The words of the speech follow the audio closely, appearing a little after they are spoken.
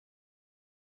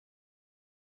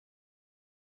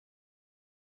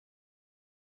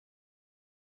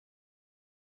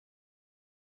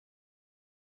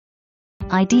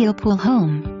ideal pool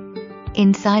home.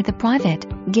 Inside the private,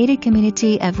 gated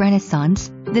community of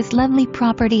Renaissance, this lovely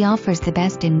property offers the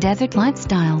best in desert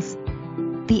lifestyles.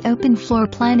 The open floor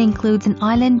plan includes an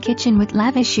island kitchen with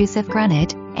lavish use of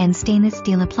granite and stainless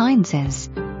steel appliances.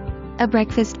 A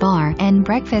breakfast bar and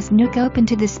breakfast nook open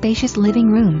to the spacious living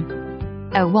room.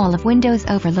 A wall of windows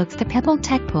overlooks the pebbled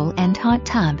tech pool and hot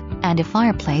tub, and a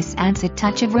fireplace adds a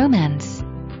touch of romance.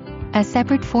 A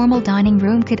separate formal dining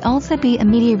room could also be a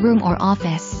media room or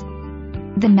office.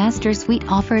 The master suite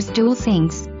offers dual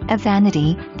sinks, a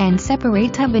vanity, and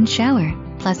separate tub and shower,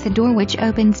 plus a door which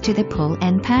opens to the pool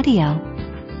and patio.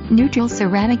 Neutral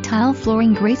ceramic tile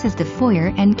flooring graces the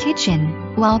foyer and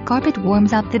kitchen, while carpet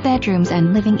warms up the bedrooms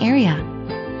and living area.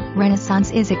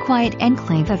 Renaissance is a quiet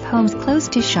enclave of homes close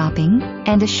to shopping,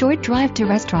 and a short drive to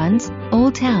restaurants,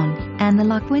 Old Town, and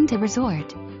the Quinta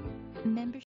Resort.